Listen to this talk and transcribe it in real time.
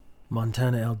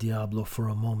Montana El Diablo for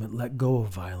a moment let go of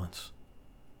violence.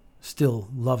 Still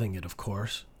loving it, of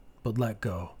course, but let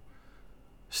go.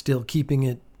 Still keeping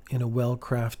it in a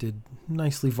well-crafted,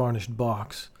 nicely varnished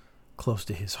box close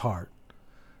to his heart.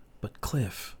 But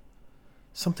Cliff.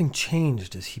 Something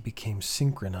changed as he became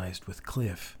synchronized with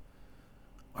Cliff.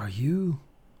 Are you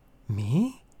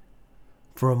me?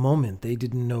 For a moment, they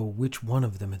didn't know which one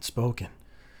of them had spoken.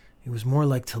 It was more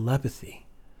like telepathy,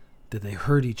 that they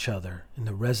heard each other in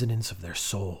the resonance of their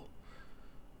soul.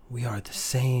 We are the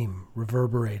same,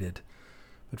 reverberated,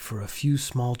 but for a few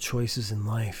small choices in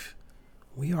life,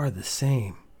 we are the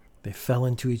same. They fell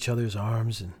into each other's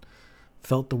arms and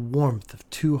felt the warmth of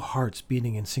two hearts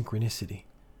beating in synchronicity.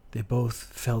 They both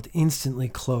felt instantly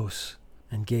close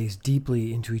and gazed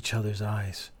deeply into each other's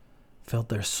eyes, felt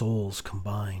their souls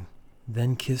combine,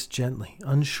 then kissed gently,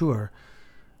 unsure,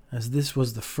 as this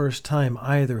was the first time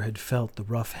either had felt the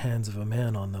rough hands of a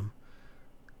man on them.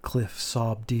 Cliff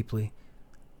sobbed deeply.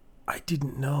 I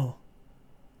didn't know.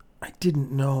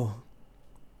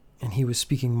 And he was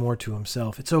speaking more to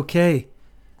himself. It's okay.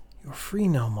 You're free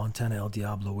now, Montana El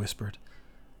Diablo whispered,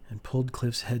 and pulled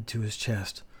Cliff's head to his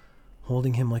chest,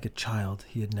 holding him like a child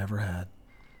he had never had.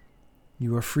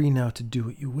 You are free now to do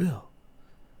what you will.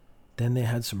 Then they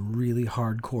had some really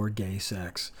hardcore gay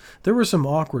sex. There were some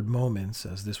awkward moments,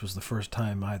 as this was the first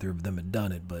time either of them had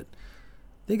done it, but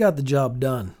they got the job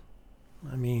done.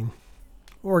 I mean,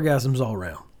 orgasms all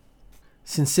around.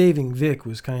 Since saving Vic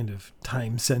was kind of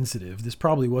time-sensitive, this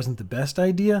probably wasn't the best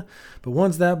idea, but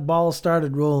once that ball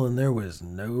started rolling, there was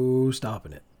no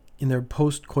stopping it. In their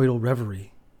post-coital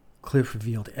reverie, Cliff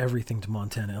revealed everything to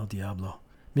Montana El Diablo.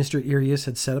 Mr. Irius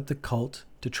had set up the cult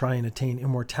to try and attain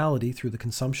immortality through the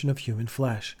consumption of human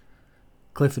flesh.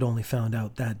 Cliff had only found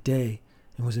out that day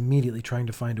and was immediately trying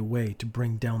to find a way to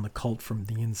bring down the cult from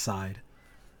the inside.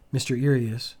 Mr.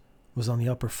 Irius was on the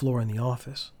upper floor in the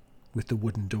office, with the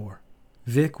wooden door.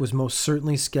 Vic was most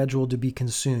certainly scheduled to be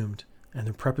consumed, and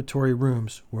the preparatory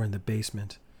rooms were in the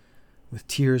basement. With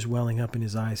tears welling up in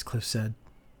his eyes, Cliff said,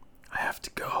 I have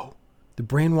to go. The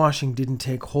brainwashing didn't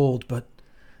take hold, but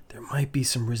there might be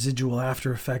some residual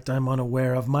after effect I'm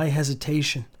unaware of. My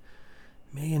hesitation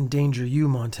may endanger you,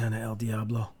 Montana El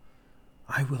Diablo.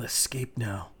 I will escape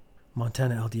now.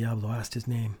 Montana El Diablo asked his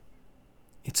name.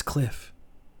 It's Cliff.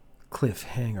 Cliff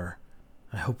Hanger.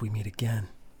 I hope we meet again.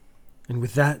 And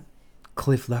with that,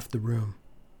 Cliff left the room.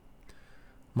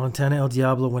 Montana El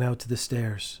Diablo went out to the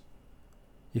stairs.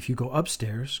 If you go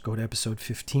upstairs, go to episode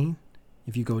 15.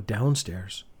 If you go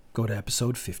downstairs, go to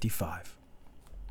episode 55.